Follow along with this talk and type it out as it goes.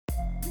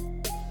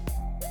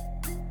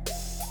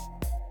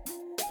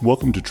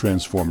Welcome to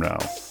Transform Now,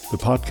 the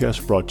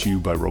podcast brought to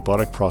you by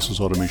robotic process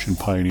automation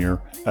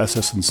pioneer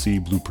SS&C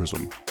Blue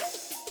Prism.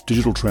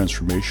 Digital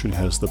transformation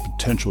has the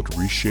potential to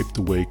reshape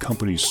the way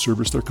companies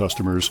service their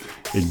customers,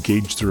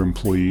 engage their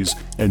employees,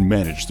 and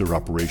manage their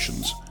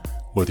operations.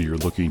 Whether you're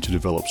looking to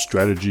develop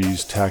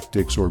strategies,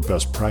 tactics, or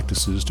best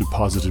practices to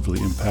positively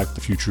impact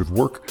the future of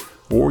work,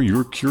 or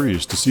you're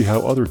curious to see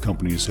how other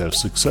companies have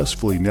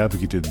successfully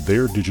navigated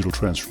their digital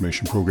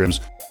transformation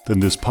programs, then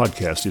this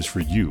podcast is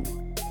for you.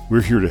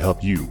 We're here to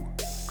help you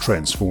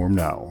transform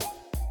now.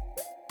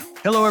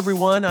 Hello,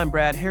 everyone. I'm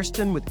Brad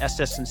Hairston with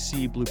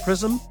SS&C Blue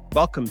Prism.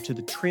 Welcome to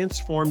the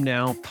Transform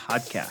Now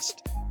podcast.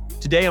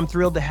 Today, I'm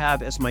thrilled to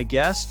have as my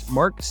guest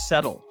Mark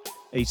Settle,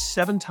 a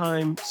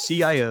 7-time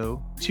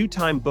CIO,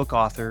 2-time book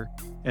author,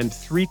 and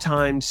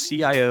 3-time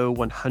CIO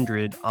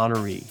 100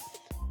 honoree.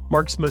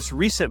 Mark's most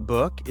recent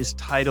book is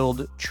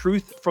titled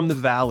Truth from the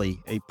Valley,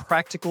 a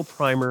practical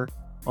primer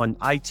on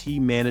IT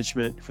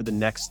management for the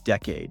next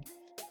decade.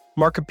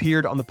 Mark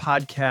appeared on the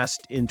podcast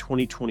in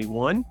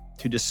 2021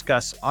 to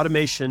discuss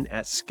automation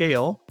at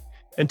scale,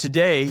 and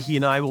today he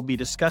and I will be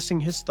discussing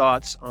his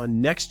thoughts on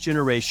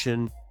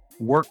next-generation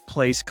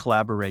workplace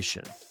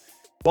collaboration.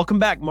 Welcome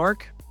back,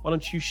 Mark. Why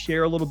don't you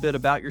share a little bit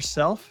about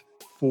yourself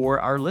for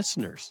our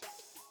listeners?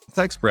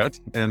 Thanks, Brett,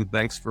 and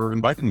thanks for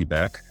inviting me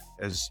back.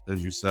 As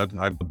you said,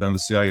 I've been the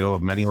CIO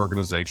of many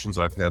organizations.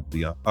 I've had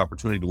the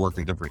opportunity to work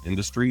in different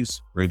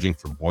industries, ranging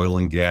from oil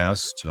and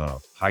gas to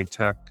high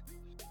tech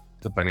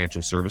to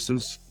financial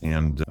services.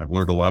 And I've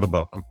learned a lot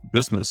about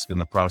business in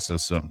the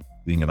process of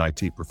being an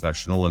IT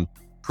professional. And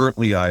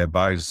currently I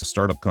advise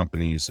startup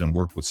companies and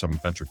work with some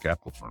venture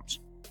capital firms.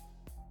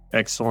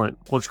 Excellent.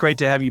 Well, it's great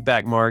to have you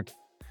back, Mark.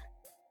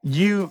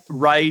 You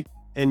write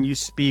and you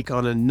speak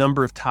on a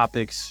number of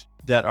topics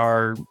that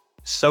are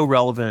so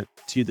relevant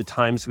to the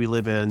times we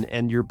live in.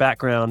 And your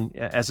background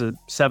as a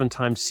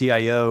 7-time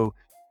CIO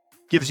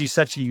gives you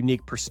such a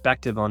unique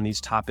perspective on these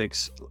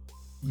topics.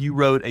 You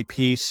wrote a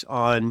piece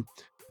on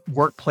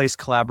workplace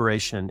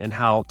collaboration and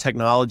how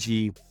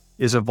technology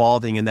is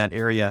evolving in that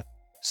area.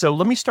 So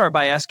let me start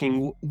by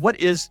asking, what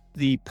is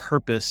the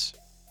purpose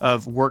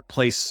of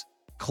workplace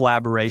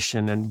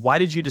collaboration and why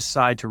did you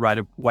decide to write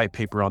a white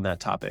paper on that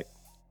topic?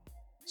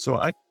 So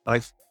I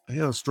have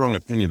a strong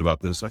opinion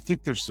about this. I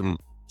think there's some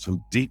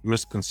deep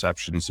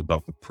misconceptions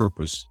about the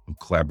purpose of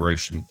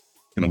collaboration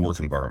in a work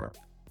environment.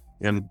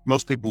 And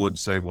most people would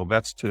say, well,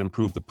 that's to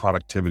improve the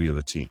productivity of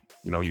the team.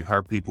 You know, you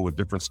hire people with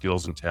different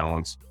skills and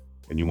talents,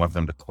 and you want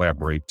them to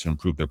collaborate to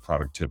improve their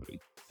productivity.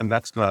 And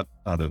that's not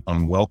an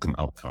unwelcome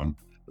outcome,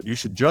 but you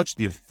should judge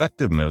the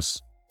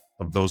effectiveness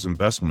of those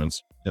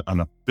investments on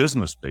a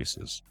business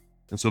basis.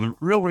 And so the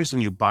real reason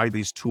you buy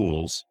these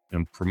tools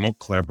and promote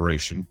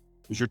collaboration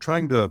is you're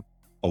trying to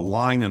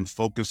align and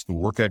focus the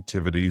work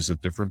activities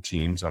of different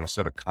teams on a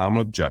set of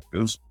common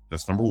objectives.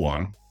 That's number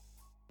one.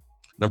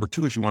 Number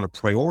two is you want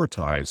to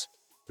prioritize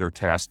their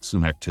tasks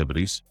and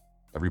activities.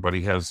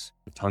 Everybody has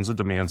tons of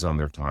demands on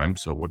their time.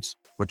 So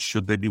what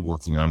should they be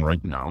working on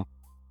right now?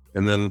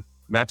 And then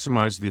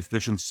maximize the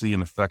efficiency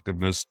and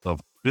effectiveness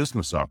of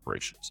business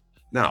operations.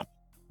 Now,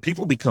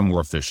 people become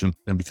more efficient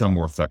and become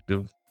more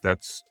effective.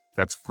 That's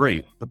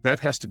great, but that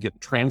has to get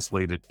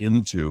translated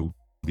into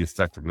the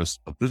effectiveness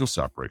of business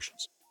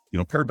operations. You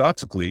know,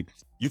 paradoxically,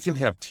 you can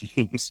have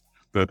teams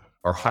that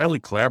are highly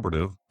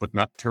collaborative, but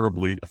not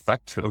terribly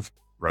effective,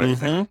 right?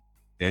 Mm-hmm.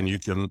 And you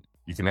can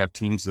have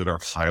teams that are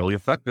highly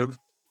effective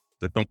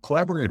that don't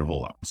collaborate a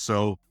whole lot.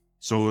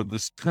 So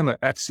this kind of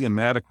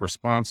axiomatic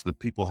response that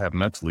people have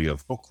mentally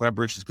of, oh,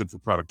 collaboration is good for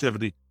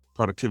productivity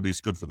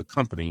is good for the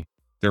company.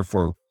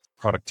 Therefore,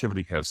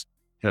 productivity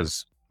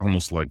has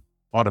almost like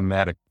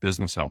automatic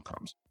business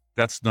outcomes.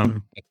 That's not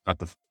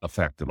a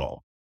fact at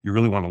all. You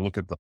really want to look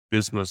at the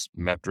business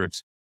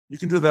metrics. You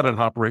can do that on an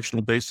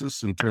operational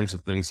basis in terms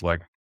of things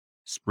like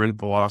sprint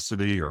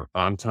velocity or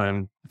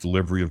on-time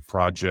delivery of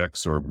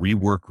projects or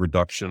rework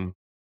reduction,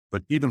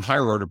 but even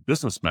higher order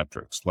business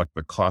metrics like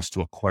the cost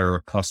to acquire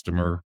a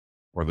customer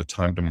or the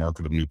time to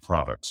market of new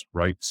products,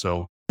 right?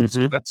 So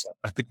that's,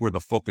 I think, where the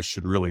focus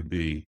should really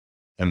be,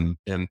 and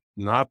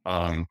not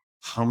on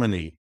how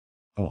many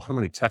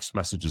text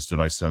messages did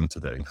I send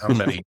today?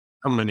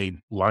 How many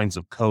lines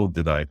of code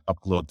did I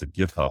upload to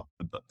GitHub?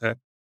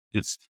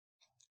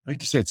 I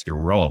can say it's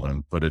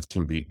irrelevant, but it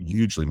can be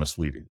hugely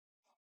misleading.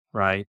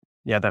 Right.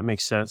 Yeah, that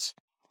makes sense.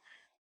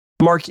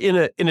 Mark,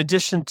 in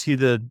addition to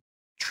the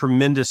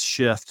tremendous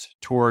shift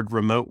toward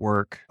remote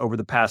work over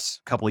the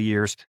past couple of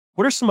years,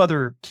 what are some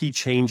other key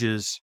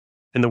changes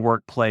in the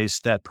workplace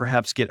that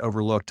perhaps get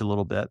overlooked a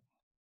little bit?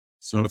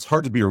 So it's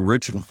hard to be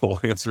original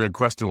answering a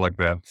question like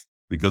that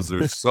because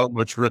there's so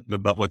much written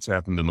about what's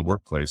happened in the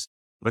workplace.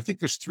 But I think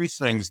there's 3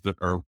 things that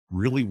are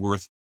really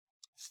worth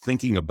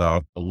thinking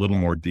about a little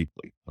more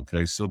deeply.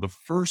 Okay. So the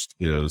first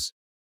is,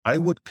 I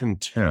would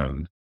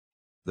contend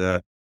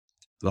that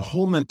the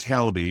whole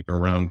mentality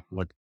around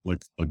like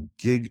a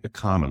gig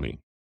economy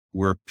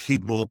where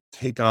people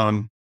take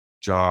on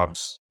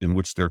jobs in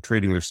which they're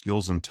trading their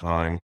skills and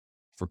time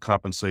for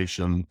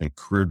compensation and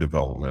career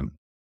development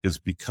is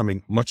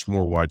becoming much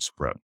more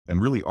widespread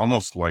and really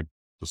almost like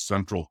the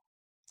central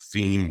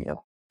theme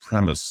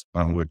premise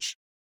on which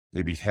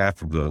maybe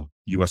half of the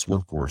U.S.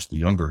 workforce, the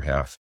younger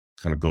half,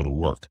 kind of go to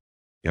work.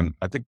 And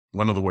I think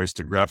one of the ways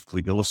to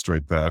graphically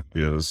illustrate that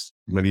is,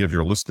 many of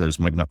your listeners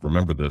might not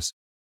remember this,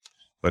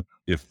 but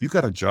if you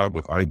got a job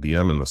with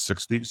IBM in the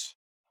 60s,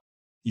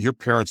 your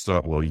parents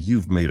thought, well,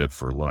 you've made it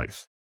for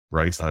life,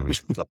 right? I mean,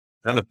 the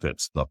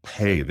benefits, the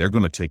pay, they're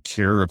going to take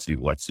care of you.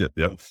 Like it.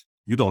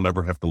 You don't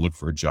ever have to look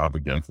for a job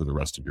again for the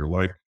rest of your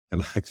life.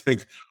 And I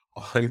think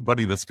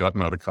anybody that's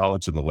gotten out of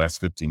college in the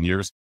last 15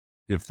 years,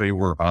 if they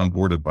were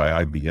onboarded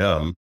by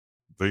IBM,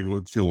 they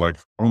would feel like,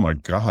 oh my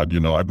God,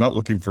 I'm not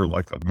looking for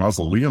like a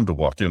mausoleum to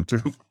walk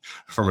into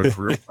from a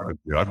career point of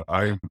view.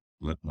 I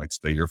might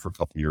stay here for a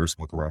couple of years,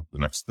 look around for the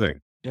next thing.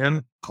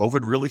 And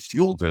COVID really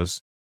fueled this,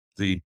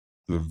 the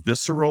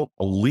visceral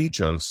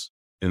allegiance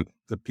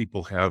that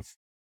people have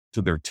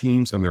to their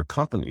teams and their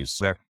companies,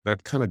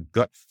 that kind of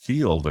gut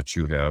feel that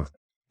you have,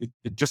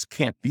 it just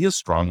can't be as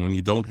strong when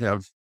you don't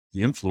have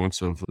the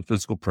influence of the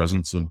physical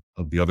presence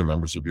of the other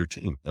members of your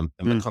team. And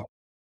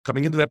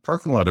coming into that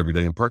parking lot every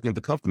day and parking at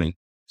the company,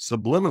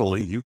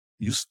 subliminally,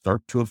 you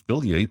start to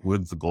affiliate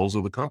with the goals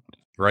of the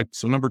company, right?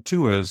 So number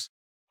 2 is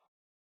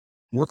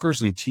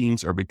workers and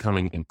teams are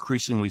becoming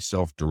increasingly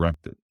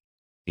self-directed.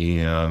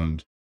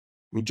 And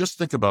we just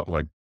think about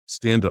like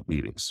stand-up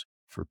meetings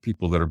for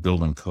people that are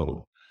building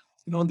code.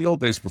 In the old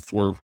days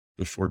before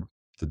the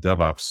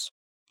DevOps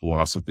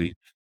philosophy,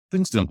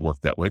 things didn't work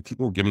that way.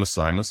 People were given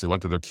assignments. They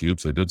went to their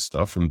cubes, they did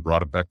stuff and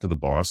brought it back to the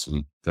boss,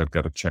 and that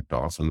got it checked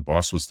off. And the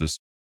boss was this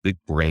big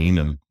brain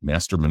and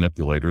master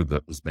manipulator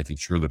that was making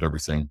sure that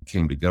everything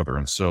came together.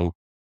 And so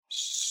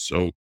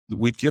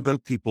we've given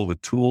people the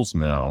tools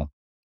now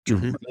to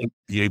really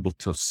be able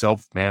to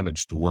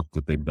self-manage the work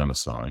that they've been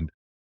assigned.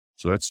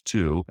 So that's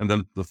 2. And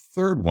then the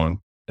third one,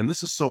 and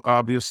this is so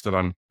obvious that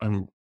I'm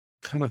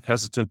kind of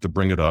hesitant to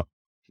bring it up,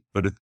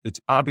 but it's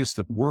obvious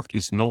that work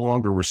is no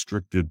longer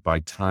restricted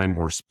by time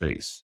or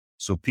space.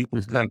 So people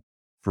can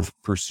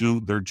pursue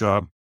their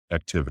job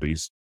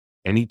activities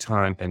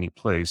anytime, any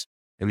place.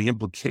 And the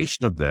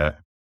implication of that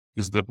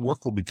is that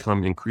work will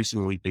become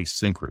increasingly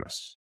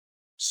asynchronous.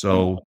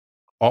 So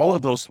all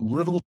of those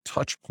little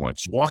touch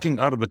points, walking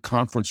out of the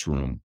conference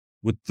room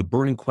with the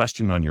burning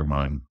question on your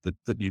mind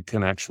that you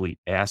can actually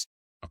ask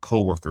a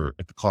coworker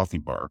at the coffee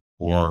bar,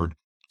 or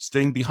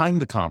staying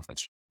behind the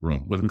conference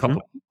room with a couple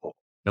of people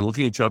and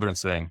looking at each other and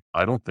saying,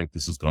 I don't think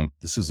this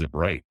isn't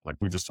right. Like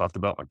we just talked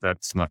about, like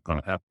that's not going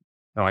to happen.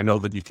 Now I know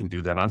that you can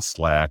do that on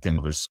Slack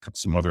and there's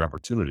some other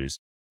opportunities,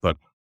 but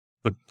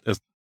as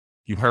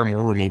you hire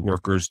more remote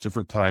workers,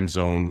 different time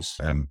zones,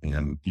 and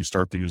you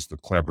start to use the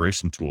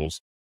collaboration tools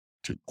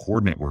to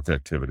coordinate work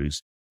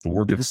activities, the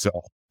work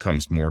itself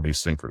becomes more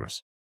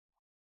asynchronous.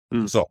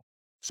 So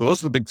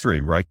those are the big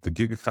 3, right? The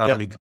gig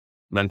economy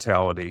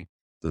mentality,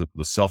 the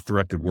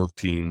self-directed work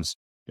teams,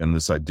 and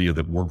this idea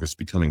that work is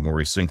becoming more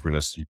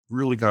asynchronous. You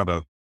really got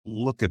to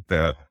look at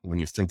that when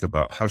you think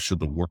about how should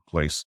the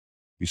workplace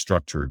be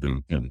structured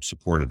and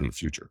supported in the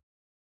future.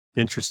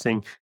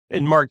 Interesting.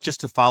 And Mark, just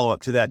to follow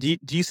up to that, do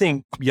you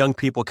think young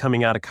people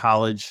coming out of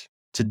college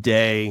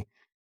today,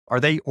 are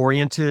they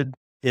oriented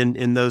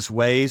in those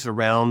ways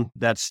around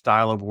that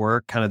style of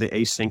work, kind of the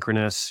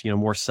asynchronous,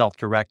 more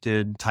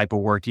self-directed type of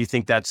work? Do you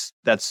think that's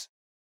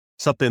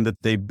something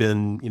that they've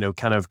been,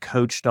 kind of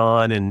coached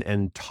on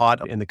and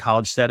taught in the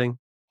college setting?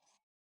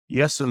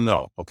 Yes and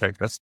no. Okay.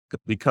 That's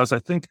because I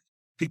think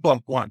people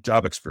want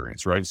job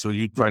experience, right? So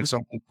you find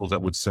some people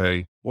that would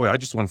say, boy, I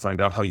just want to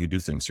find out how you do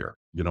things here.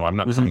 I'm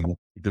not coming with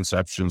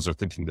conceptions or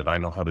thinking that I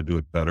know how to do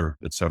it better,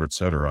 et cetera, et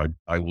cetera.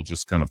 I will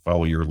just kind of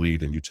follow your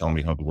lead and you tell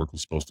me how the work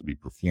is supposed to be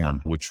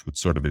performed, which would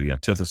sort of be the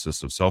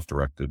antithesis of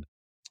self-directed.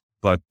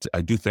 But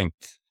I do think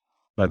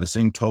by the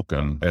same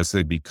token, as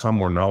they become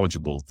more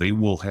knowledgeable, they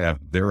will have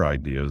their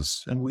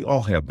ideas. And we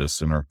all have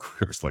this in our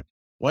careers. Like,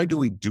 why do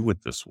we do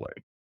it this way?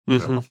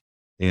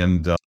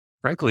 And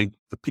frankly,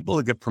 the people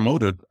that get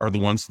promoted are the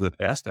ones that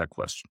ask that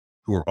question,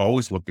 who are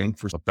always looking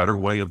for a better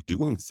way of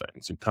doing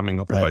things and coming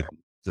up with ideas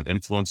and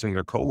influencing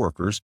their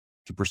coworkers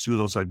to pursue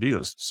those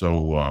ideas.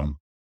 So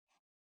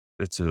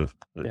it's a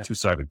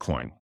two-sided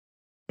coin.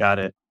 Got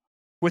it.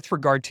 With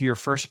regard to your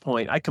first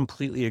point, I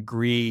completely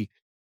agree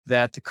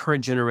that the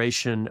current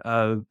generation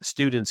of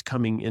students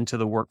coming into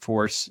the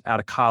workforce out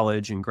of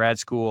college and grad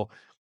school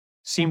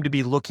seem to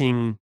be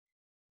looking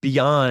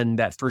beyond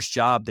that first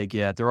job they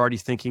get. They're already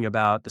thinking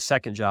about the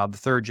second job, the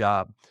third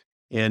job,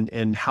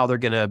 and how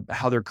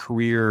their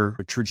career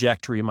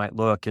trajectory might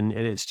look. And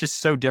it's just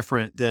so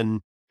different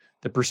than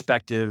the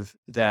perspective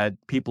that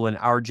people in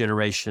our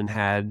generation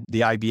had,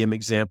 the IBM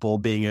example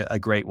being a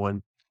great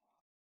one.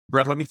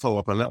 Brett, let me follow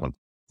up on that one.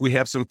 We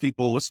have some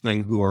people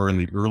listening who are in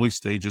the early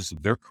stages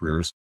of their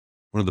careers.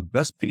 One of the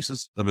best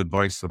pieces of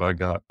advice that I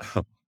got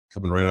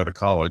coming right out of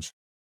college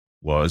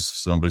was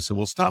somebody said,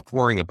 well, stop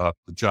worrying about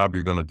the job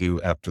you're going to do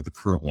after the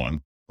current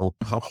one, or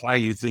how high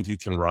you think you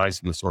can rise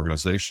in this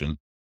organization.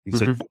 He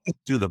said,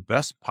 do the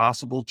best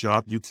possible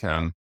job you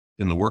can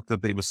in the work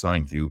that they've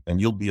assigned you,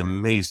 and you'll be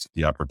amazed at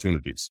the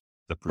opportunities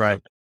that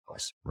present.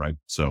 workplace, right?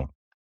 So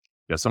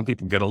yeah, some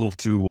people get a little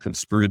too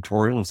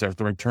conspiratorial, is that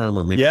the right term?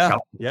 Or maybe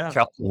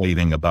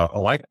calculating about,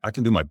 I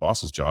can do my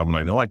boss's job and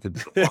I know I could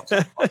do my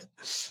boss's job.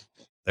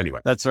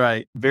 Anyway. That's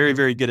right. Very,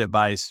 very good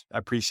advice. I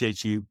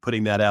appreciate you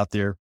putting that out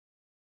there.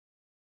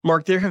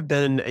 Mark, there have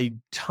been a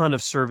ton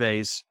of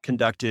surveys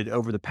conducted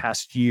over the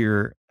past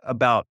year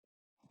about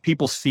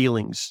people's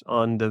feelings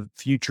on the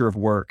future of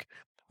work.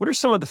 What are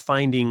some of the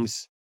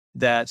findings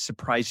that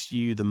surprised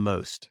you the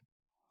most?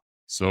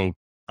 So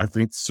I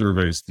think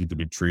surveys need to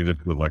be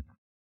treated with like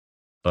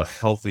a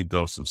healthy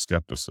dose of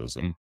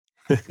skepticism.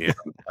 And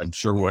I'm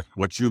sure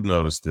what you've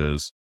noticed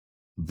is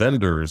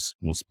vendors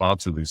will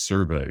sponsor these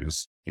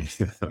surveys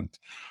and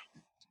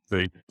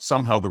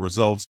somehow the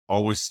results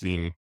always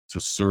seem to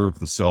serve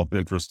the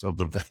self-interest of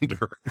the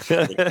vendor.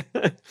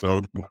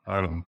 So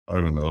I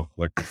don't know,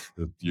 like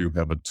if you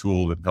have a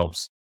tool that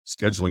helps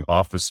scheduling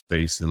office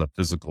space in a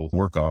physical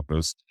work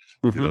office,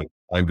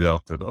 find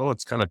out that,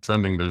 it's kind of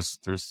trending. There's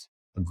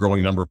a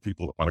growing number of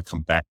people that want to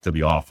come back to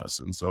the office.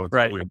 And so it's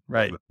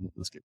right.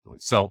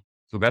 So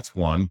that's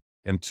one.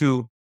 And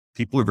two,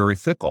 people are very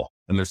fickle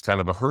and there's kind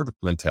of a herd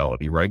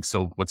mentality, right?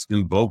 So what's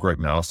in vogue right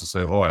now is to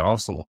say, I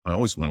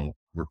always want to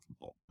work from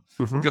home.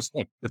 Just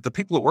like if the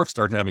people at work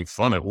start having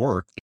fun at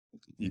work,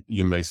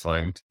 you may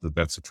find that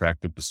that's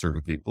attractive to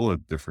certain people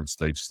at different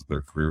stages of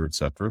their career, et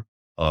cetera.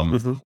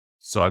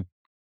 So I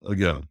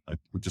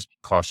would just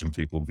caution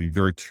people, be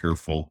very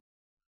careful.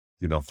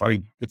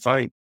 If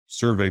I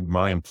surveyed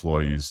my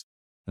employees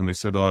and they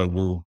said,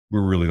 we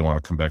really don't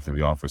want to come back to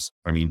the office.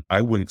 I mean,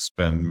 I wouldn't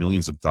spend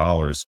millions of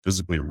dollars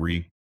physically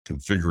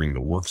reconfiguring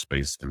the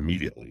workspace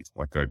immediately.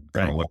 Like I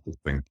kind of let this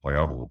thing play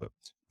out a little bit.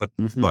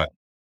 But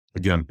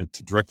again,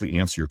 to directly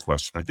answer your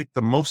question, I think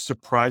the most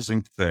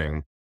surprising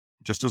thing,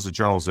 just as a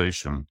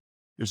generalization,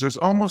 is there's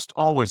almost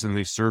always in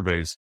these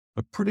surveys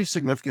a pretty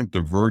significant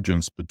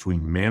divergence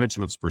between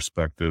management's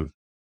perspective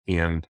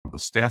and the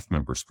staff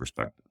member's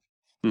perspective.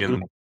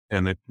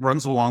 And it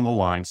runs along the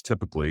lines,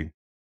 typically,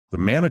 the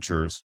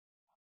managers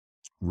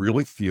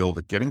really feel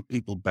that getting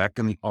people back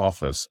in the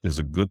office is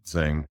a good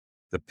thing,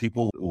 that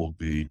people will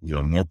be,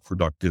 more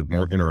productive,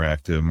 more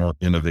interactive, more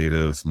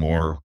innovative,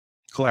 more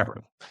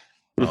collaborative.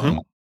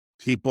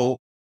 People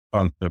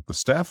at the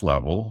staff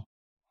level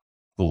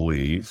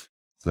believe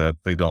that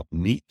they don't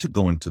need to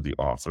go into the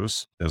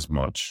office as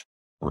much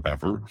or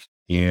ever,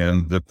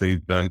 and that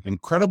they've been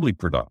incredibly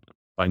productive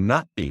by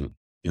not being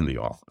in the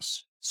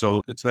office.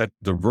 So it's that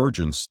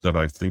divergence that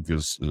I think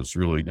is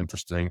really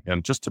interesting.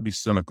 And just to be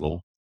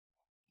cynical,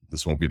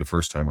 this won't be the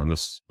first time on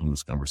this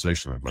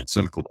conversation I'm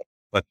cynical,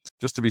 but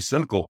just to be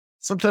cynical,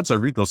 sometimes I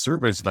read those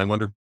surveys and I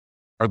wonder,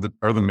 are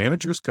the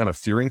managers kind of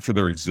fearing for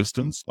their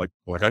existence? Like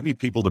I need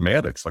people to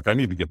manage. Like I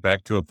need to get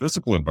back to a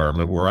physical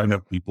environment where I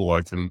have people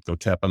I can go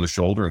tap on the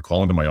shoulder and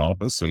call into my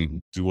office and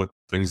do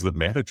things that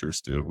managers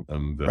do.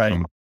 And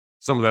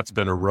some of that's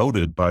been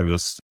eroded by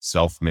this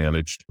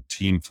self-managed,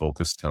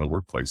 team-focused kind of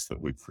workplace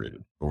that we've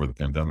created over the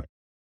pandemic.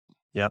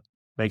 Yep,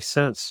 makes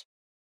sense.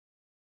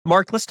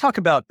 Mark, let's talk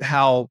about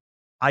how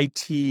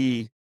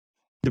IT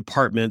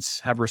departments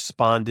have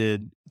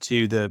responded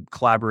to the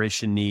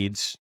collaboration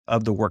needs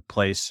of the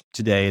workplace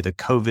today, the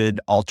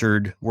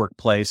COVID-altered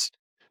workplace.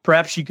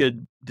 Perhaps you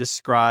could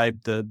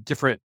describe the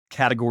different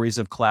categories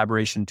of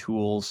collaboration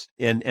tools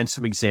and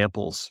some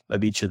examples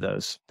of each of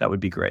those. That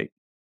would be great.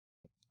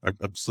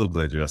 I'm so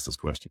glad you asked this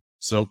question.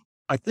 So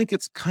I think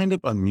it's kind of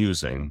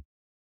amusing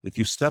if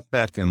you step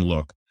back and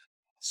look.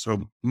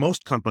 So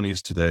most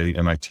companies today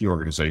and IT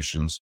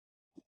organizations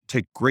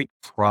take great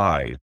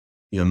pride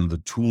in the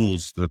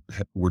tools that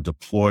were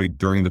deployed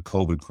during the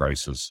COVID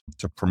crisis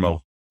to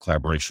promote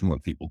collaboration when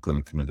people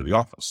couldn't come into the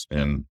office.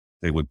 And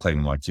they would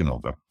claim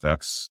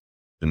that's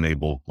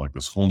enabled like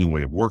this whole new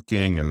way of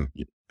working. And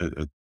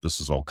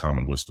this is all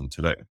common wisdom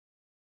today.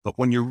 But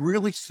when you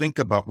really think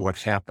about what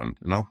happened,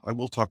 and I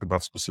will talk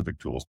about specific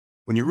tools.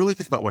 When you really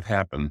think about what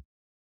happened,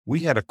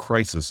 we had a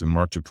crisis in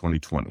March of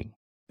 2020.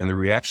 And the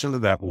reaction to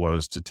that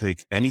was to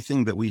take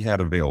anything that we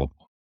had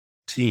available,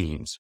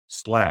 Teams,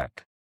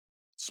 Slack,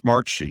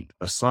 Smartsheet,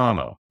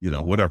 Asana,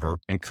 whatever,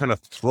 and kind of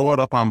throw it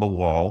up on the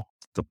wall,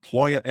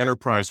 deploy it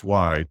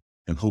enterprise-wide,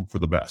 and hope for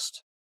the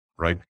best,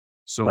 right?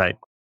 So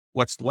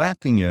what's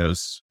lacking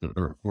is,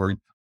 or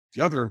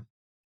the other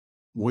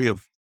way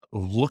of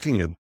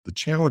looking at the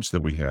challenge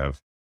that we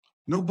have,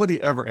 nobody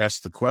ever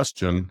asked the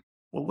question,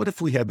 well, what if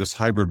we had this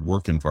hybrid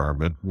work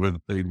environment with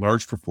a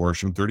large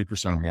proportion,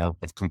 30% or more,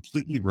 of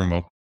completely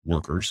remote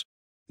workers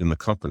in the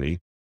company?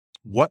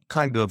 What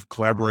kind of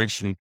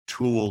collaboration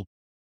tool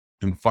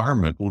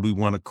environment would we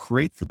want to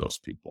create for those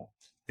people?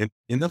 And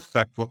in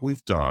effect, what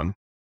we've done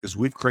is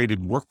we've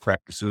created work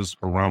practices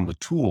around the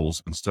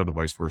tools instead of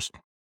vice versa,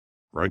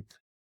 right?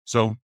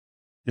 So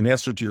in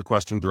answer to your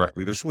question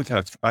directly, there's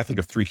really I think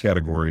of three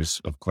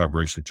categories of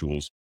collaboration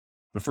tools.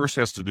 The first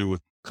has to do with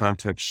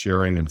context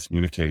sharing and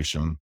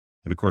communication.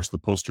 And of course, the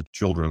poster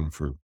children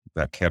for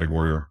that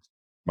category are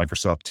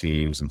Microsoft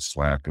Teams and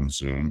Slack and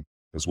Zoom,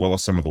 as well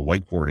as some of the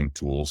whiteboarding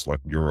tools like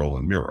Mural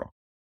and Miro,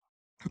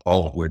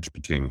 all of which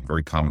became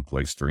very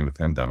commonplace during the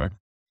pandemic.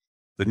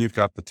 Then you've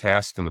got the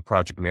task and the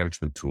project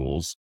management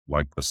tools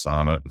like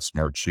Asana and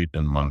Smartsheet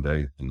and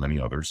Monday and many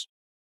others.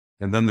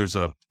 And then there's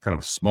a kind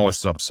of smaller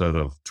subset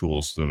of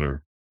tools that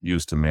are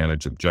used to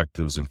manage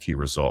objectives and key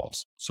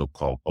results,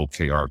 so-called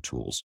OKR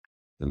tools.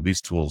 And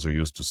these tools are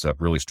used to set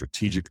really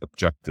strategic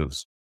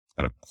objectives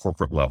at a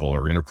corporate level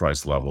or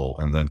enterprise level,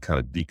 and then kind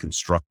of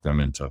deconstruct them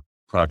into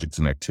projects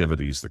and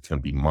activities that can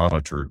be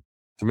monitored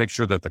to make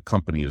sure that the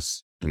company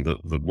is, and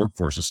the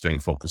workforce is staying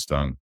focused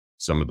on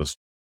some of the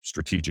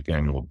strategic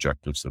annual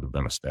objectives that have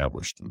been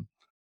established. And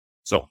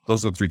so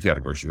those are the three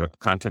categories. You have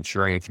content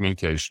sharing and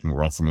communication.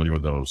 We're all familiar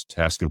with those.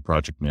 Task and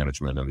project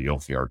management and the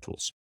OKR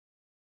tools.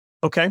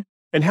 Okay.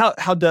 And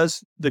how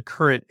does the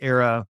current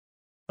era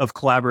of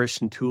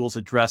collaboration tools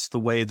address the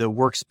way the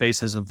workspace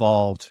has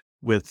evolved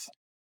with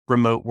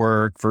remote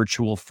work,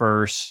 virtual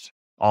first,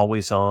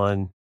 always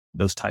on,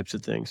 those types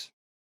of things?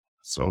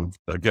 So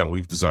again,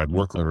 we've designed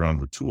workload around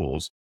the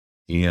tools.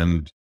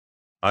 And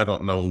I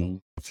don't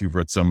know if you've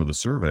read some of the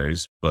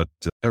surveys, but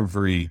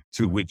every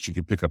 2 weeks you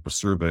can pick up a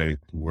survey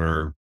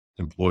where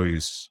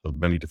employees of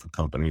many different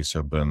companies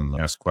have been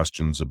asked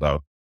questions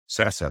about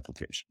SaaS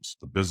applications,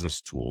 the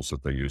business tools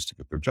that they use to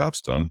get their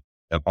jobs done.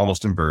 And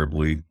almost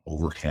invariably,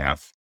 over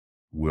half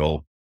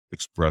will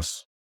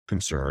express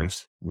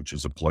concerns, which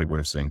is a polite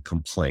way of saying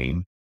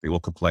complain. They will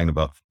complain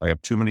about, I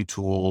have too many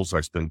tools. I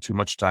spend too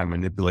much time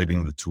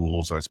manipulating the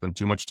tools. I spend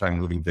too much time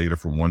moving data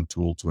from one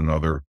tool to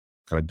another,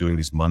 kind of doing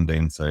these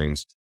mundane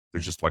things.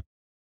 There's just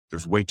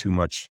there's way too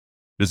much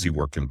busy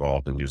work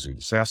involved in using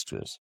the SaaS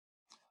tools.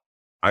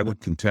 I would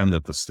contend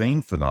that the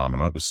same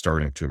phenomena is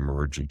starting to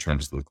emerge in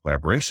terms of the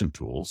collaboration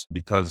tools,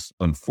 because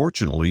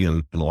unfortunately,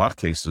 in a lot of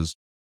cases,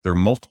 there are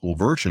multiple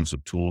versions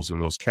of tools in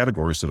those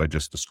categories that I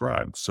just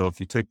described. So if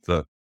you take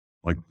the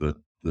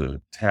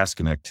task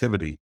and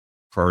activity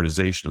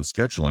prioritization and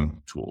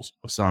scheduling tools,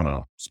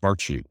 Asana,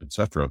 Smartsheet, et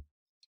cetera,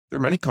 there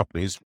are many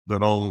companies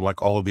that own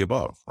all of the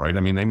above, right? I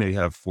mean, they may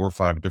have 4 or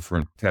 5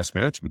 different task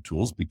management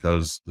tools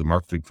because the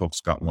marketing folks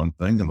got one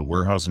thing and the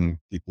warehousing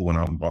people went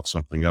out and bought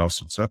something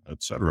else, et cetera,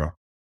 et cetera.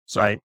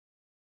 So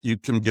you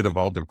can get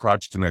involved in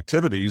projects and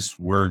activities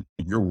where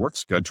your work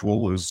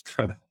schedule is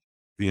kind of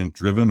being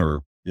driven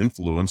or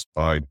influenced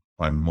by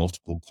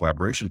multiple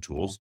collaboration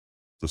tools.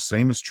 The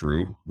same is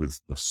true with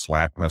the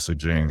Slack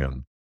messaging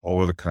and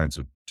all other kinds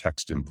of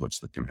text inputs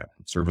that can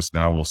happen.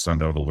 ServiceNow will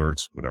send out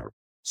alerts, whatever.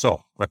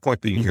 So my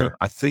point being here,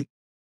 I think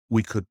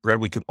we could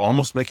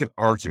almost make an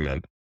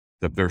argument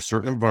that there are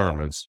certain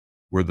environments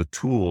where the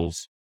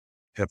tools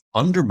have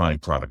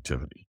undermined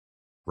productivity,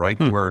 right?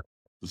 Where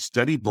the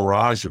steady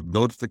barrage of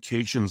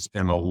notifications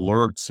and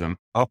alerts and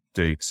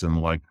updates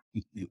and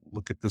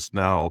look at this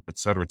now, et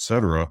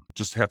cetera,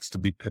 just has to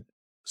be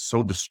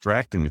so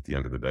distracting at the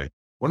end of the day.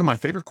 One of my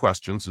favorite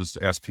questions is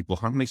to ask people,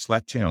 how many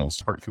Slack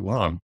channels are you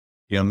on?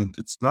 And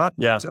it's not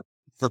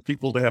for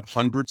people to have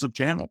hundreds of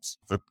channels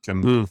that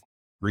can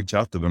reach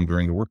out to them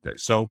during the workday.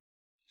 So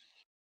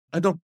I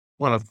don't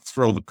want to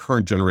throw the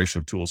current generation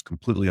of tools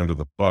completely under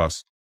the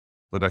bus,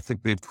 but I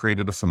think they've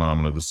created a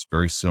phenomenon that's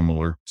very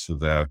similar to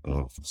that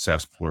of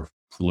SaaS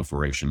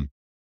proliferation.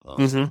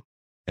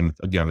 And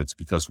again, it's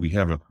because we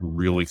haven't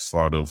really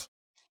thought of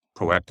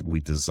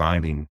proactively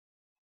designing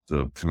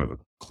the kind of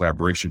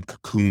collaboration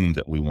cocoon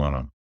that we want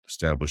to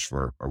establish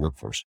for our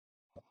workforce.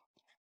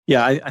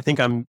 Yeah, I think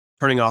I'm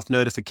turning off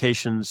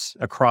notifications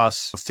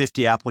across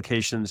 50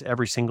 applications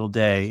every single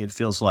day. It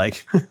feels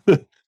like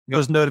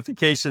those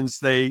notifications,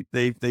 they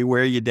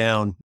wear you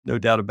down, no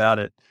doubt about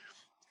it.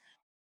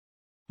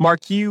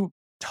 Mark, you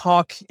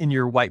talk in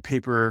your white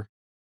paper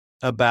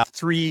about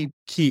 3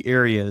 key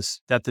areas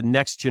that the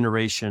next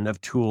generation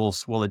of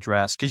tools will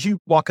address. Could you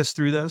walk us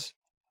through those?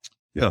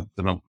 Yeah,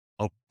 then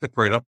I'll pick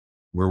right up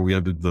where we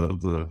ended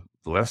the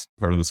last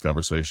part of this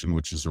conversation,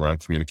 which is around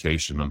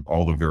communication and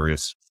all the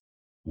various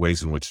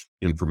ways in which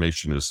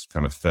information is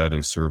kind of fed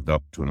and served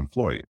up to an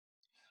employee.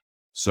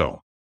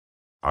 So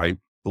I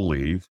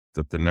believe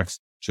that the next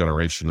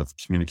generation of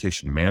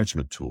communication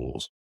management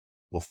tools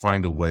will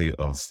find a way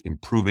of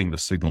improving the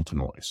signal to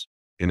noise.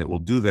 And it will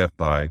do that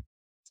by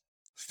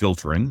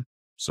filtering.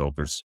 So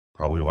there's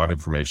probably a lot of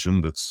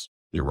information that's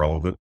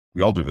irrelevant.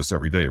 We all do this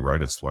every day,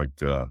 right? It's like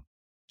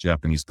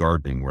Japanese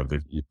gardening where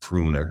you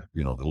prune the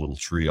little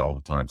tree all the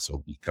time.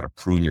 So you kind of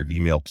prune your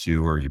email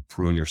queue or you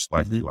prune your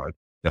Slack queue.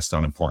 That's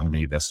not important to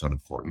me. That's not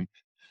important.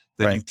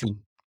 Then you can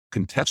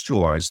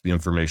contextualize the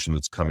information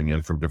that's coming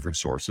in from different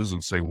sources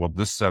and say, well,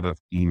 this set of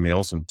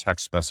emails and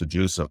text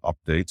messages and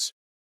updates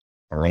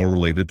are all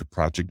related to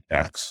project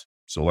X.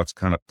 So let's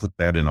kind of put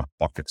that in a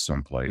bucket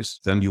someplace.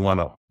 Then you want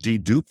to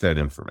dedupe that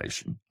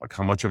information. Like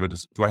how much of it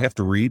do I have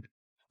to read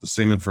the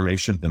same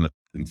information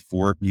in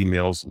 4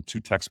 emails and 2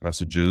 text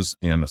messages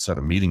and a set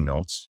of meeting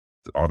notes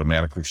that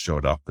automatically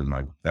showed up in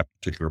that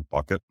particular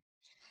bucket?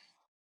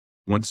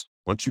 Once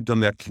you've done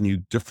that, can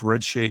you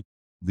differentiate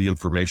the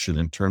information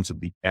in terms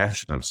of the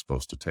action I'm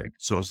supposed to take?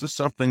 So is this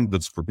something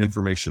that's for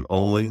information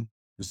only?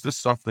 Is this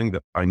something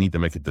that I need to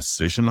make a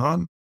decision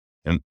on?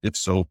 And if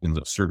so, in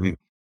a certain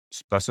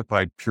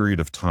specified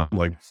period of time,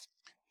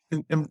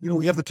 and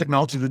we have the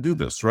technology to do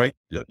this, right?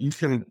 You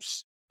can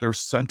there's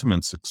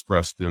sentiments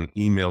expressed in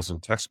emails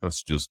and text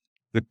messages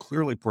that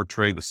clearly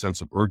portray the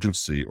sense of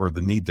urgency or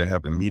the need to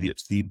have immediate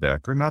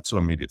feedback or not so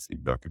immediate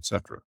feedback,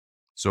 etc.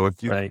 So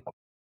if you Right.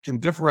 can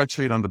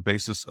differentiate on the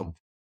basis of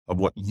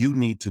what you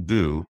need to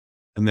do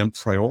and then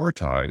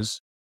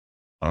prioritize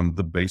on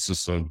the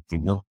basis of the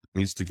work that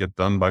needs to get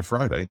done by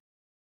Friday,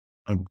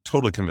 I'm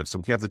totally convinced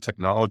that we have the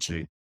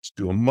technology to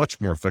do a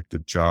much more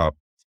effective job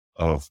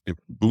of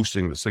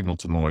boosting the signal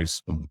to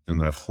noise in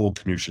that whole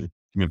communication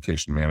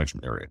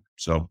management area.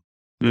 So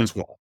that's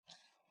one.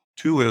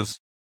 Two is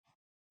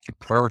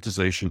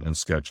prioritization and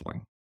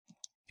scheduling.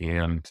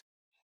 And,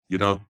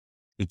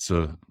 it's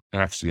a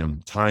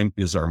axiom, time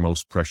is our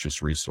most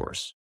precious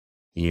resource.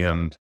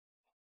 And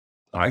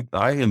I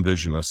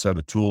envision a set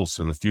of tools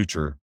in the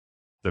future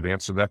that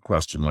answer that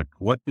question. Like,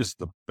 what is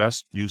the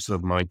best use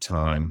of my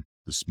time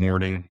this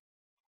morning,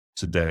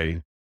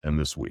 today, and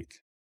this week?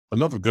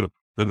 Another good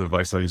bit of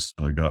advice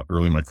I got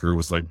early in my career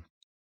was like,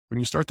 when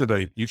you start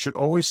today, you should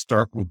always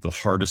start with the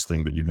hardest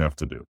thing that you have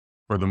to do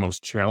or the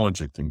most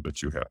challenging thing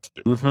that you have to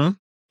do. Mm-hmm.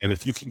 And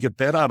if you can get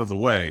that out of the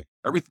way,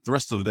 the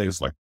rest of the day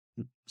is like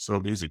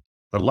so easy.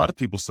 But a lot of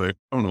people say,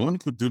 oh no, let me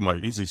go do my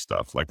easy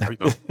stuff. Like,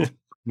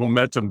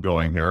 momentum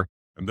going here.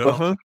 And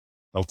then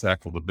I'll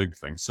tackle the big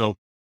thing. So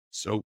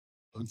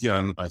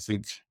again, I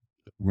think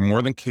we're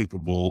more than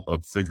capable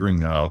of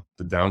figuring out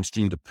the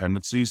downstream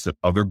dependencies that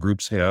other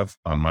groups have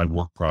on my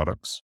work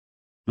products.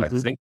 I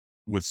think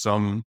with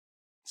some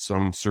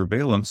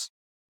surveillance,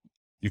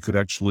 you could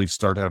actually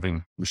start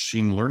having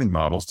machine learning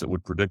models that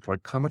would predict,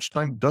 like, how much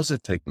time does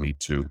it take me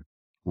to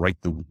write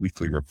the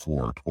weekly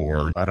report,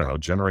 or I don't know,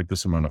 generate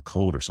this amount of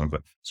code or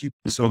something.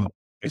 So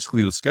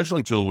basically the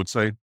scheduling tool would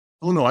say,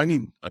 oh no,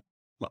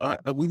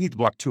 we need to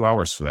block 2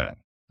 hours for that.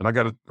 And I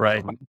got to,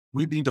 Right.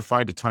 we need to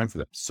find a time for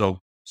that. So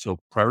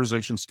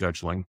prioritization,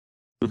 scheduling,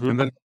 and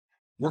then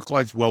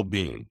work-life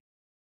well-being.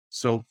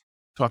 So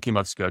talking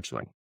about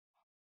scheduling,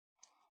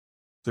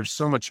 there's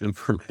so much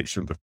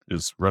information that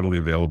is readily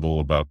available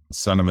about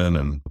sentiment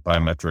and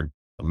biometric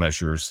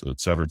measures, et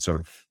cetera,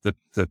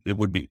 that it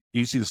would be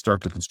easy to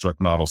start to construct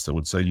models that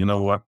would say, you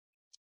know what,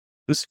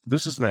 this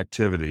is an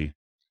activity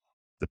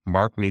that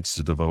Mark needs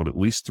to devote at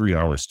least 3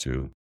 hours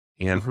to.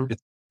 And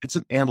it's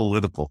an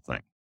analytical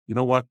thing. You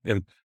know what?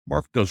 And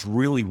Mark does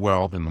really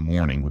well in the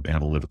morning with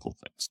analytical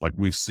things. Like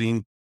we've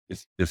seen,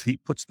 if he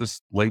puts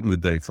this late in the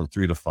day from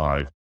 3 to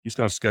 5, he's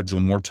got to schedule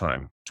more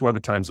time, 2 other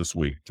times this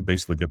week to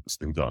basically get this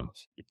thing done.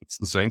 It's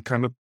the same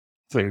kind of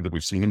thing that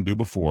we've seen him do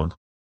before.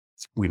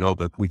 We know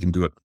that we can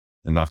do it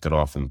and knock it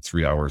off in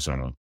 3 hours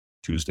on a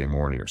Tuesday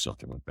morning or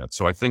something like that.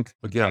 So I think,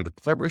 again, the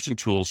collaboration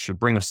tools should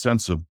bring a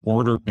sense of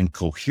order and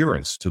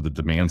coherence to the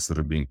demands that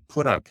are being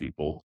put on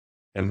people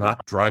and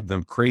not drive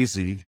them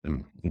crazy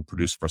and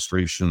produce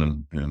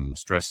frustration and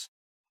stress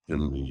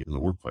in the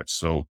workplace.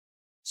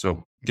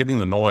 So getting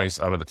the noise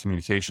out of the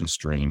communication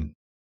stream,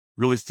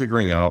 really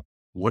figuring out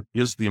what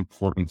is the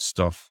important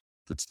stuff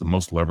that's the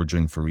most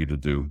leveraging for me to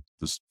do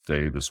this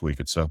day, this week,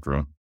 et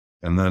cetera.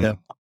 And then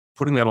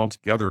putting that all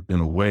together in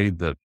a way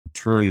that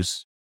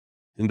turns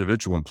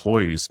individual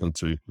employees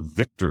into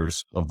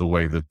victors of the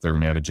way that they're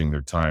managing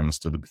their time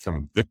instead of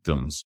becoming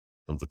victims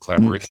of the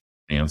collaboration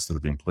demands that are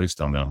being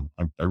placed on them.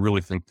 I really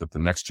think that the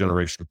next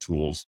generation of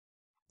tools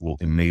will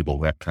enable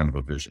that kind of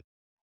a vision.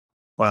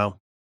 Wow.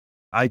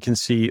 I can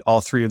see all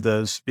three of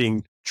those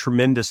being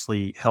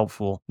tremendously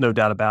helpful, no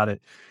doubt about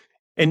it.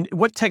 And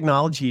what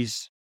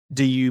technologies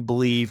do you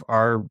believe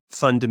are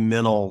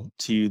fundamental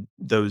to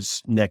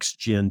those next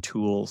gen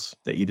tools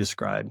that you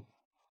described?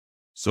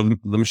 So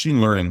the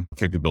machine learning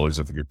capabilities,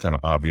 I think, are kind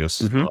of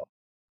obvious.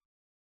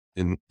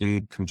 In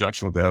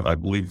conjunction with that, I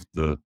believe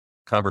the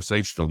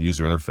conversational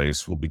user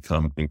interface will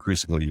become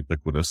increasingly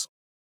ubiquitous.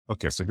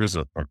 Okay, so here's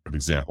an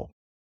example.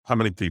 How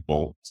many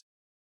people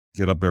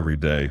get up every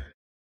day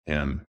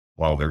and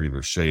while they're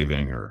either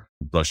shaving or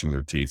brushing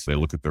their teeth, they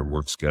look at their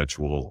work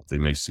schedule, they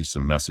may see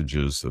some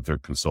messages that they're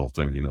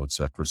consulting, et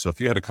cetera. So if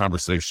you had a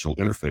conversational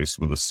interface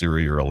with a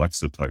Siri or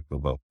Alexa type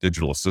of a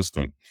digital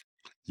assistant,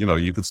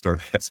 you could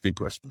start asking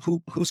questions.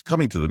 Who's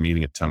coming to the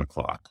meeting at 10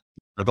 o'clock?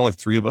 Are there only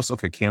 3 of us?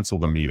 Okay, cancel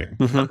the meeting.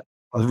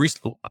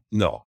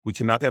 No, we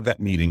cannot have that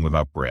meeting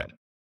without Brad.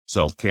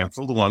 So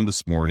cancel the one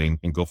this morning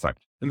and go find.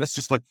 And that's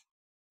just like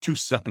 2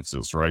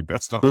 sentences, right?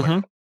 That's not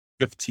like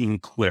 15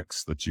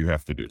 clicks that you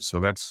have to do.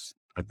 So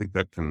I think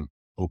that can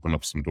open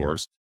up some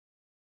doors.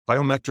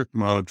 Biometric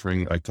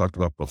monitoring, I talked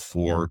about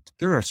before.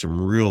 There are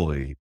some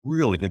really,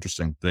 really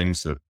interesting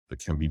things that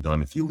can be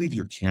done. If you leave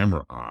your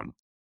camera on,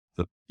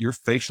 your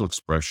facial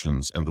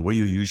expressions and the way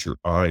you use your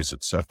eyes,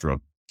 et cetera,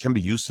 can be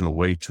used in a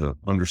way to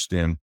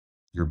understand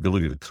your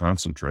ability to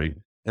concentrate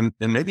and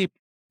maybe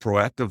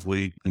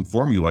proactively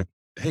inform you like,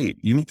 hey,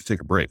 you need to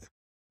take a break.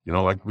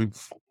 Like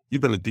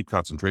you've been in deep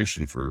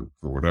concentration for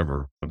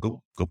whatever,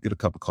 go get a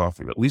cup of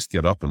coffee, at least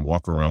get up and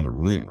walk around the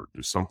room or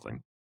do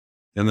something.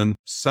 And then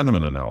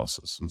sentiment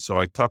analysis. And so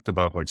I talked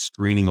about like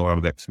screening a lot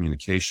of that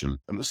communication.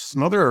 And this is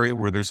another area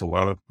where there's a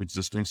lot of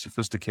existing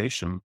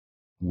sophistication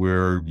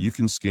where you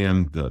can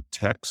scan the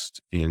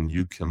text and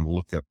you can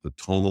look at the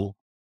tonal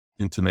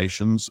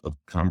intonations of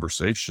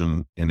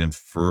conversation and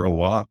infer a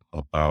lot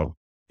about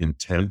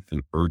intent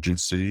and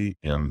urgency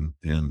and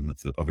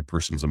the other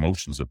person's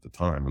emotions at the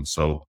time. And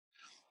so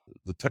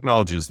the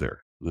technology is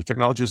there. The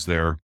technology is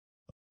there.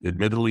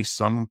 Admittedly,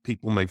 some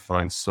people may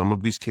find some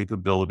of these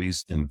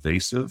capabilities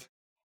invasive,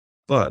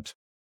 but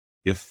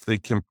if they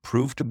can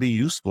prove to be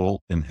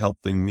useful in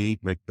helping me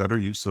make better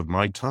use of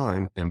my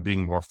time and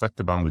being more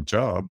effective on the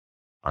job,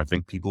 I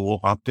think people will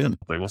opt in.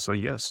 They will say,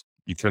 yes,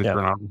 you can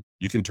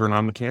turn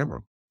on the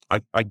camera.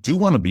 I do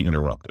want to be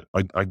interrupted.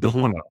 I don't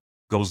want to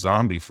go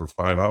zombie for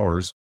 5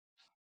 hours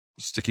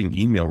sticking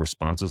email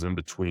responses in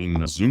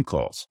between Zoom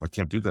calls. I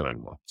can't do that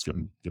anymore. It's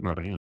getting out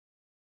of hand.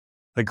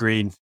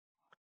 Agreed.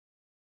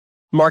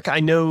 Mark, I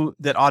know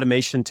that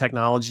automation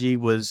technology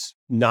was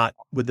not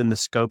within the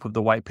scope of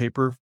the white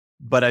paper,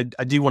 but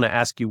I do want to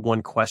ask you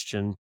one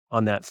question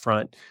on that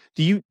front.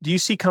 Do you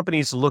see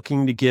companies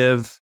looking to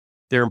give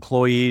their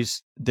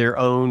employees their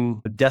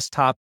own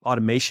desktop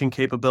automation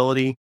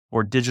capability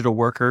or digital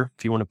worker,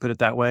 if you want to put it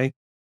that way,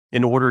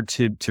 in order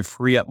to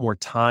free up more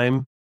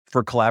time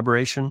for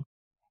collaboration?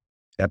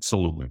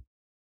 Absolutely.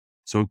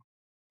 So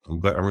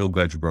I'm real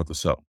glad you brought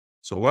this up.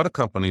 So a lot of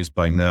companies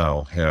by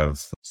now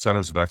have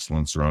centers of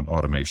excellence around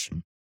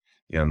automation.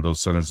 And those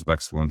centers of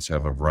excellence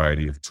have a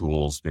variety of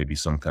tools, maybe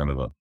some kind of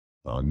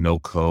a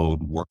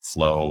no-code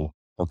workflow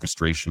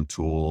orchestration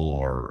tool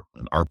or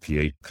an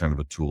RPA kind of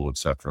a tool, et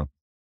cetera.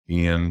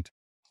 And,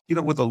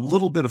 with a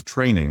little bit of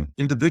training,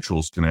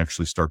 individuals can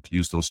actually start to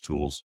use those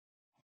tools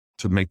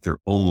to make their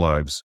own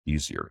lives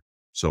easier.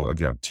 So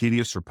again,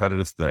 tedious,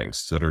 repetitive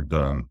things that are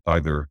done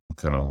either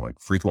kind of like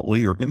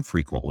frequently or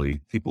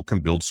infrequently, people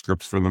can build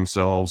scripts for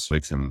themselves. They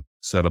can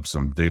set up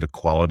some data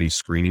quality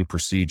screening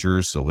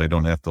procedures so they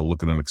don't have to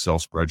look at an Excel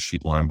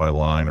spreadsheet line by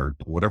line or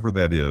whatever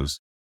that is,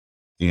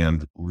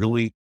 and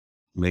really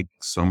make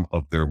some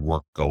of their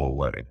work go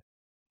away.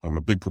 I'm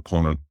a big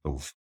proponent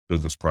of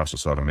business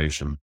process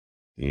automation,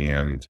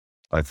 and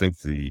I think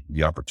the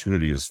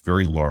opportunity is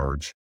very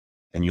large,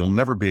 and you'll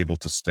never be able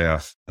to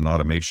staff an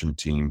automation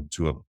team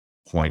to a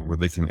point where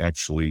they can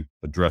actually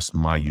address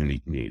my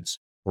unique needs,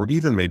 or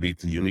even maybe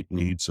the unique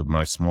needs of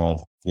my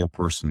small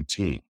 4-person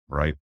team,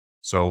 right?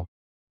 So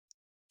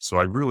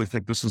I really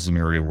think this is an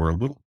area where a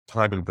little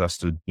time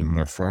invested in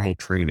more formal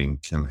training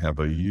can have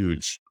a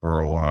huge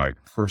ROI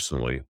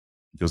personally,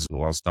 because it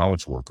allows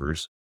knowledge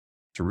workers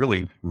to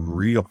really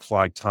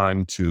reapply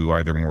time to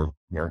either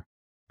more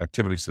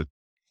activities that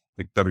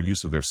make better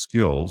use of their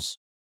skills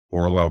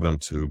or allow them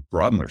to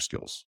broaden their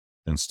skills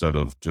instead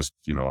of just,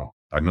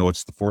 I know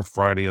it's the 4th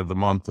Friday of the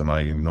month and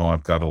I know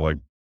I've got to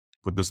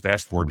put this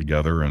dashboard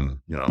together and,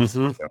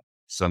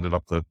 send it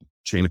up the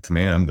chain of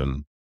command,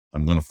 and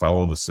I'm going to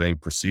follow the same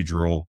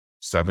procedural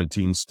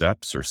 17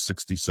 steps or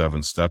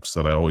 67 steps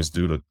that I always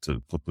do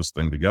to put this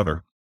thing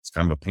together. It's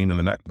kind of a pain in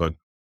the neck, but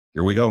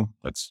here we go.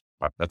 That's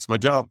my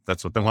job.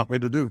 That's what they want me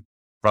to do.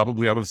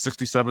 Probably out of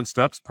 67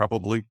 steps,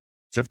 probably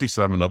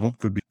 57 of them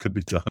could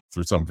be done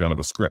through some kind of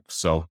a script.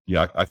 So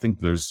yeah, I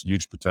think there's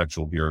huge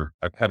potential here.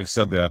 Having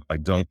said that, I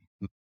don't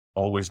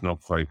always know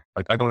quite,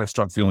 I don't have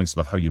strong feelings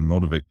about how you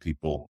motivate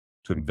people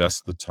to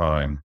invest the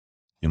time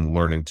in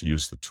learning to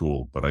use the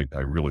tool, but I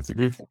really think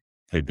it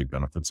pay big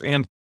benefits.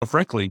 And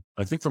frankly,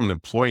 I think from an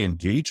employee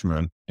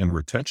engagement and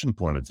retention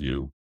point of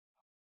view,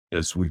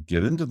 as we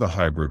get into the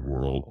hybrid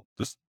world,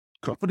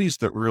 companies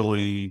that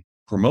really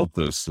promote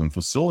this and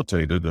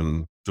facilitate it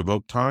and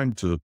devote time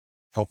to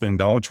helping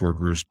knowledge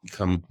workers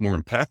become more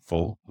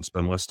impactful and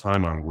spend less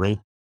time on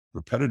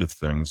repetitive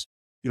things,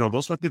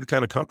 those might be the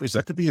kind of companies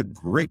that could be a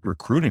great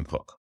recruiting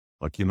hook.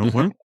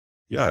 What?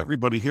 Yeah,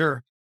 everybody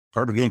here,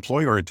 part of the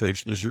employee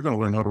orientation is you're going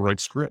to learn how to write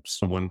scripts.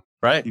 And when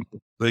people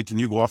say, can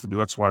you go off and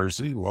do X, Y, or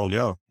Z? Well,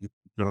 yeah, you're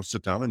going to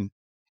sit down and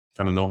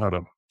kind of know how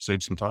to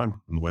save some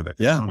time in the way that.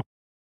 Yeah.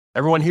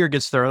 Everyone here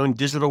gets their own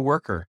digital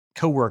worker,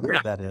 coworker,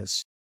 that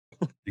is.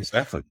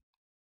 Exactly.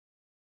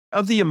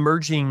 Of the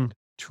emerging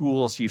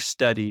tools you've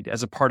studied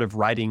as a part of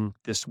writing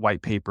this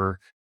white paper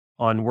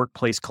on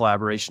workplace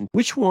collaboration,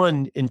 which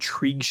one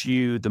intrigues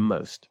you the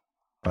most?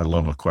 I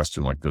love a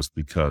question like this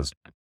because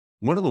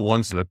one of the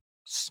ones that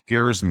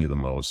scares me the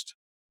most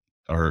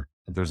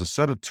there's a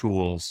set of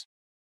tools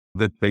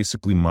that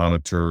basically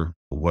monitor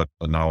what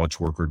a knowledge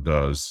worker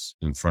does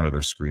in front of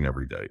their screen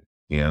every day.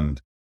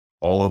 And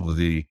all of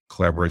the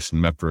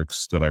collaboration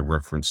metrics that I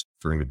referenced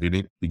during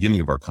the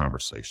beginning of our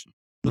conversation,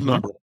 the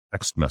number of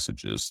text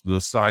messages,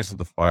 the size of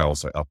the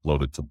files I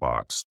uploaded to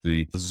Box,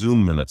 the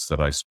Zoom minutes that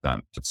I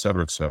spent, et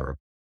cetera, et cetera.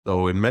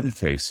 So in many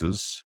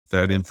cases,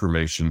 that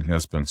information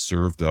has been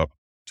served up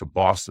to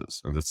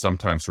bosses, and it's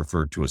sometimes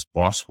referred to as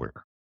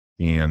bossware.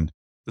 And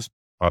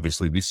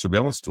obviously, these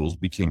surveillance tools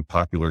became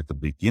popular at the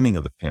beginning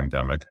of the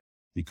pandemic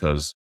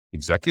because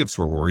executives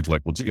were worried,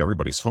 well, gee,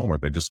 everybody's home. Are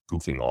they just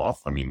goofing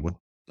off? I mean,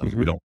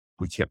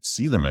 we can't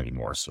see them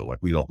anymore. So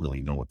we don't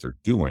really know what they're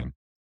doing.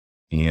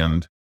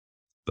 And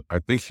I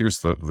think here's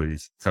the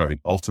kind of the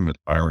ultimate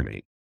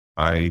irony.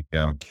 I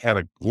am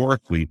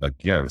categorically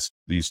against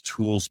these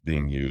tools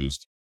being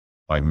used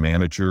by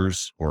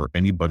managers or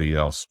anybody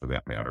else for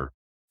that matter.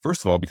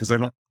 First of all, because I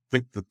don't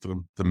think that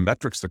the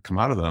metrics that come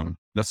out of them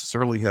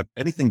necessarily have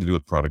anything to do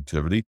with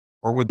productivity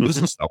or with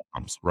business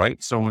outcomes,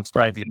 right? So it's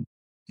Right. the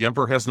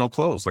emperor has no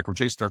clothes. Like we're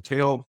chasing our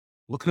tail,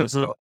 looking at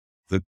stuff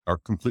that are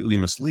completely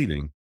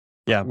misleading.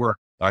 Yeah. Where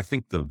I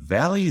think the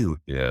value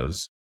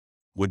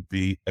would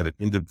be at an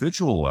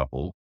individual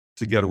level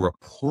to get a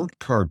report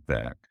card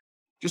back.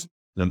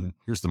 Then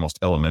here's the most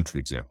elementary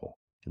example.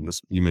 And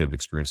this, you may have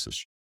experienced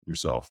this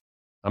yourself.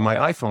 On my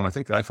iPhone, I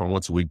think the iPhone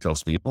once a week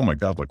tells me, oh my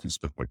God, like you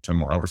spent like 10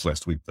 more hours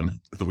last week than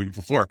the week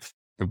before.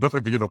 And but I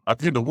begin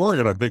to worry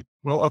and I think,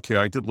 well, okay,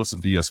 I did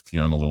listen to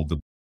ESPN a little bit,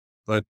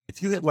 but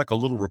if you had like a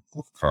little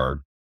report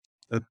card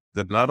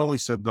that not only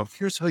said, no,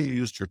 here's how you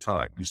used your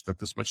time. You spent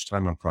this much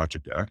time on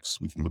project X.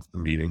 We can look at the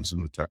meetings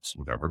and the texts,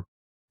 whatever,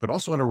 but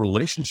also on a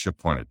relationship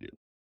point of view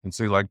and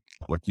say like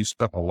you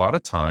spent a lot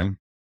of time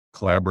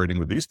collaborating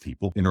with these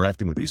people,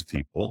 interacting with these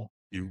people.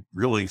 You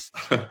really,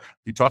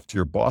 you talked to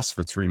your boss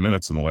for 3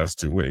 minutes in the last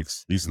 2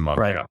 weeks. He's in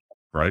Montana,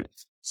 right?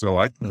 So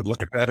I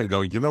look at that and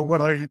go, you know what?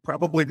 I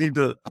probably need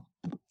to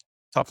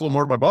talk a little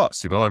more to my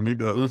boss. I need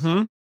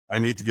to, I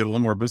need to get a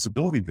little more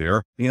visibility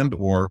there. And,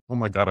 or, oh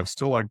my God, I'm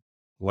still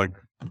like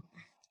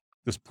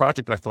this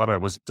project I thought I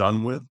was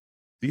done with.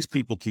 These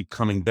people keep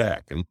coming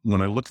back. And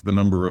when I look at the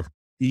number of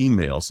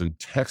emails and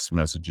text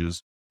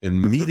messages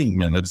and meeting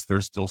minutes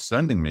they're still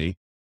sending me,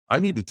 I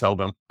need to tell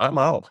them I'm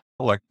out.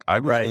 Like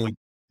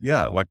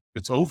like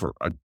it's over.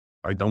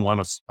 I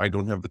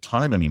don't have the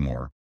time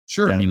anymore.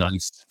 Sure. It'd be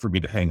nice for me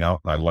to hang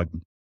out.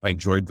 And I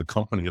enjoyed the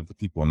company of the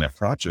people on that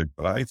project,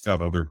 but I've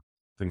got other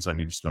things I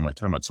need to spend my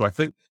time on. So I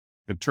think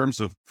in terms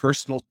of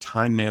personal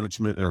time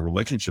management and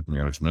relationship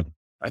management,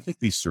 I think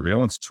these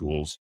surveillance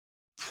tools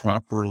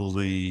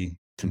properly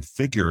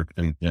configured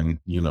and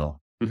the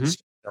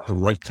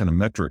right kind of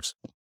metrics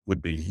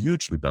would be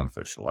hugely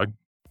beneficial.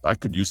 I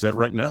could use that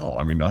right now.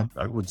 I mean, I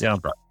would that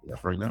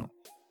right now.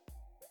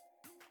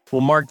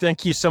 Well, Mark,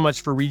 thank you so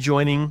much for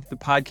rejoining the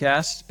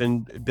podcast.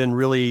 It's been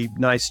really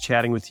nice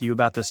chatting with you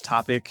about this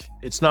topic.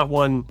 It's not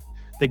one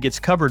that gets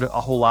covered a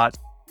whole lot,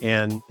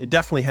 and it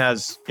definitely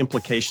has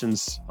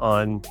implications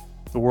on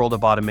the world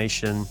of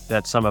automation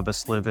that some of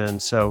us live in.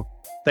 So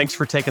thanks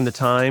for taking the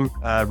time.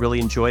 I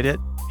really enjoyed it,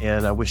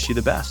 and I wish you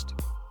the best.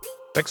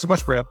 Thanks so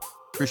much, Brad.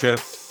 Appreciate it.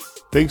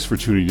 Thanks for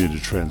tuning in to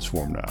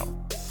Transform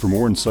Now. For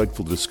more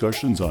insightful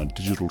discussions on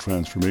digital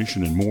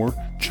transformation and more,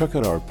 check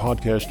out our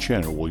podcast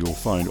channel where you'll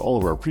find all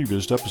of our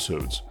previous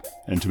episodes.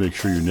 And to make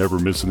sure you never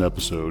miss an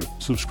episode,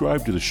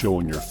 subscribe to the show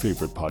on your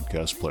favorite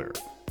podcast player.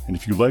 And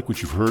if you like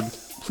what you've heard,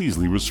 please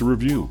leave us a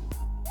review.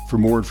 For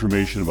more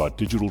information about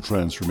digital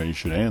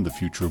transformation and the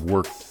future of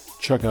work,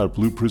 check out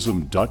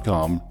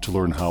blueprism.com to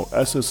learn how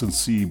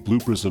SS&C Blue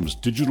Prism's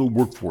digital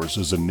workforce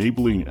is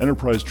enabling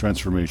enterprise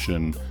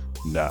transformation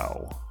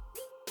now.